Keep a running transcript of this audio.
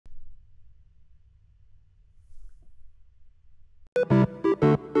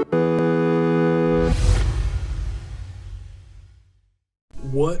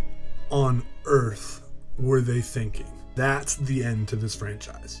were they thinking? That's the end to this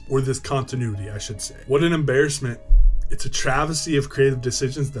franchise, or this continuity, I should say. What an embarrassment. It's a travesty of creative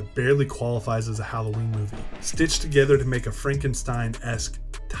decisions that barely qualifies as a Halloween movie, stitched together to make a Frankenstein-esque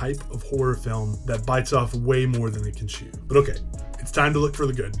type of horror film that bites off way more than it can chew. But okay, it's time to look for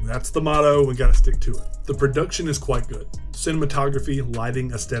the good. That's the motto, we gotta stick to it. The production is quite good. Cinematography,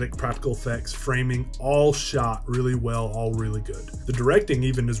 lighting, aesthetic, practical effects, framing, all shot really well, all really good. The directing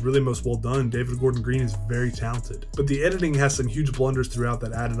even is really most well done. David Gordon Green is very talented. But the editing has some huge blunders throughout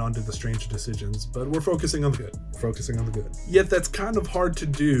that added on to the strange decisions, but we're focusing on the good. We're focusing on the good. Yet that's kind of hard to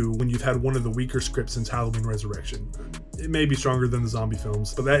do when you've had one of the weaker scripts since Halloween Resurrection. It may be stronger than the zombie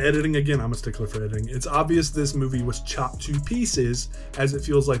films, but that editing, again, I'm a stickler for editing. It's obvious this movie was chopped to pieces, as it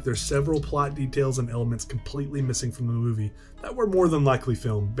feels like there's several plot details and elements completely missing from the movie that were more than likely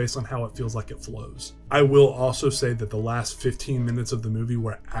filmed based on how it feels like it flows. I will also say that the last 15 minutes of the movie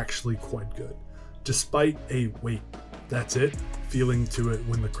were actually quite good, despite a wait, that's it feeling to it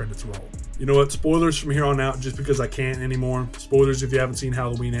when the credits roll. You know what, spoilers from here on out just because I can't anymore. Spoilers if you haven't seen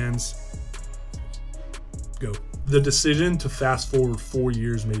Halloween Ends. Go. The decision to fast forward 4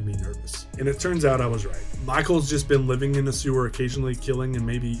 years made me nervous, and it turns out I was right. Michael's just been living in a sewer, occasionally killing and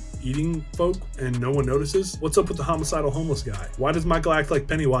maybe eating folk, and no one notices. What's up with the homicidal homeless guy? Why does Michael act like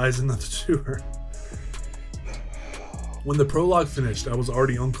Pennywise in the sewer? When the prologue finished, I was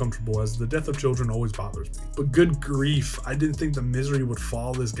already uncomfortable, as the death of children always bothers me. But good grief, I didn't think the misery would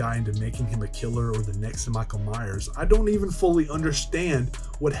follow this guy into making him a killer or the next Michael Myers. I don't even fully understand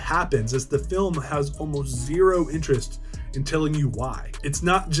what happens, as the film has almost zero interest in telling you why. It's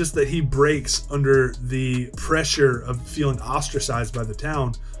not just that he breaks under the pressure of feeling ostracized by the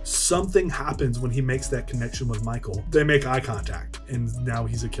town. Something happens when he makes that connection with Michael. They make eye contact, and now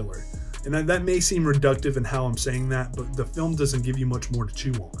he's a killer. And that may seem reductive in how I'm saying that, but the film doesn't give you much more to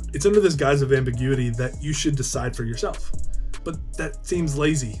chew on. It's under this guise of ambiguity that you should decide for yourself. But that seems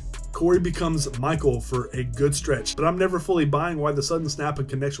lazy. Corey becomes Michael for a good stretch, but I'm never fully buying why the sudden snap in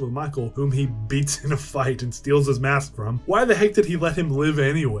connection with Michael, whom he beats in a fight and steals his mask from. Why the heck did he let him live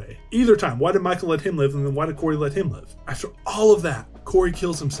anyway? Either time, why did Michael let him live, and then why did Corey let him live? After all of that, Corey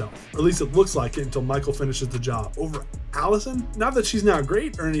kills himself, or at least it looks like it, until Michael finishes the job. Over Allison? Not that she's not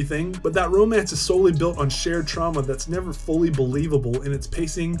great or anything, but that romance is solely built on shared trauma that's never fully believable in its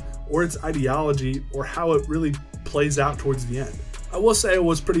pacing or its ideology or how it really plays out towards the end. I will say I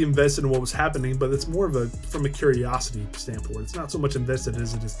was pretty invested in what was happening, but it's more of from a curiosity standpoint. It's not so much invested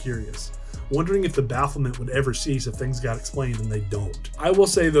as it is curious, wondering if the bafflement would ever cease if things got explained, and they don't. I will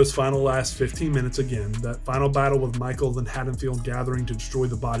say those last 15 minutes again, that final battle with Michael and Haddonfield gathering to destroy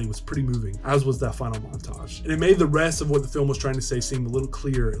the body was pretty moving, as was that final montage. And it made the rest of what the film was trying to say seem a little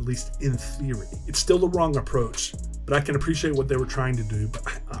clearer, at least in theory. It's still the wrong approach, but I can appreciate what they were trying to do, but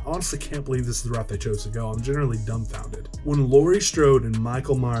I honestly can't believe this is the route they chose to go. I'm generally dumbfounded. When Laurie Strode and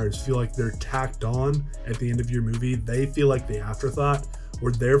Michael Myers feel like they're tacked on at the end of your movie, they feel like the afterthought,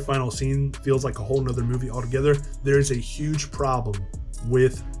 or their final scene feels like a whole nother movie altogether, there's a huge problem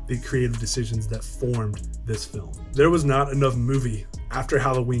with the creative decisions that formed this film. There was not enough movie after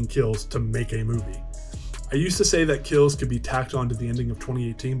Halloween Kills to make a movie. I used to say that Kills could be tacked on to the ending of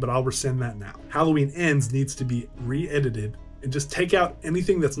 2018, but I'll rescind that now. Halloween Ends needs to be re-edited and just take out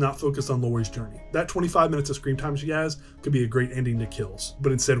anything that's not focused on Laurie's journey. That 25 minutes of screen time she has could be a great ending to Kills,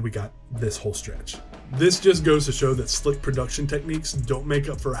 but instead we got this whole stretch. This just goes to show that slick production techniques don't make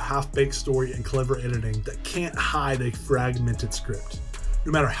up for a half-baked story and clever editing that can't hide a fragmented script.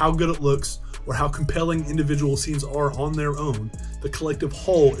 No matter how good it looks or how compelling individual scenes are on their own, the collective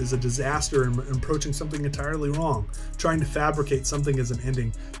whole is a disaster and approaching something entirely wrong, trying to fabricate something as an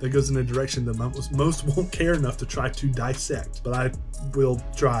ending that goes in a direction that most won't care enough to try to dissect, but I will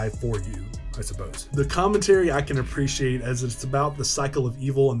try for you, I suppose. The commentary I can appreciate, as it's about the cycle of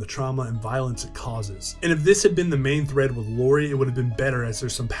evil and the trauma and violence it causes. And if this had been the main thread with Laurie, it would have been better, as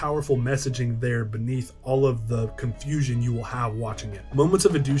there's some powerful messaging there beneath all of the confusion you will have watching it. Moments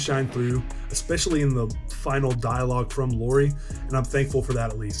of it do shine through, especially in the final dialogue from Laurie, and I'm thankful for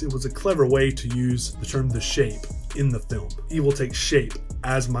that at least. It was a clever way to use the term the shape in the film. Evil takes shape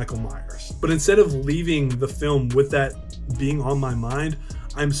as Michael Myers. But instead of leaving the film with that being on my mind,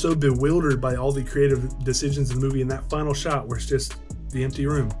 I'm so bewildered by all the creative decisions in the movie in that final shot where it's just the empty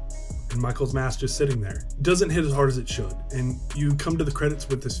room and Michael's mask just sitting there. It doesn't hit as hard as it should, and you come to the credits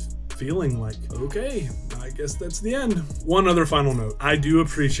with this feeling like, okay, I guess that's the end. One other final note. I do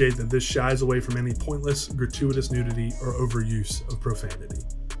appreciate that this shies away from any pointless, gratuitous nudity or overuse of profanity.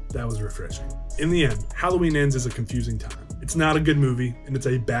 That was refreshing. In the end, Halloween Ends is a confusing time. It's not a good movie, and it's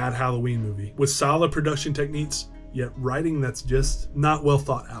a bad Halloween movie with solid production techniques, yet writing that's just not well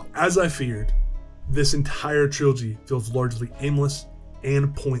thought out. As I feared, This entire trilogy feels largely aimless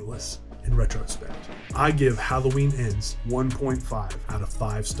and pointless in retrospect. I give Halloween Ends 1.5 out of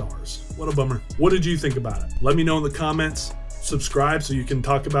 5 stars. What a bummer. What did you think about it? Let me know in the comments. Subscribe so you can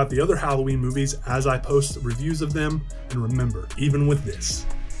talk about the other Halloween movies as I post reviews of them. And remember, even with this,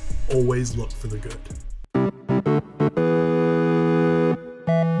 always look for the good.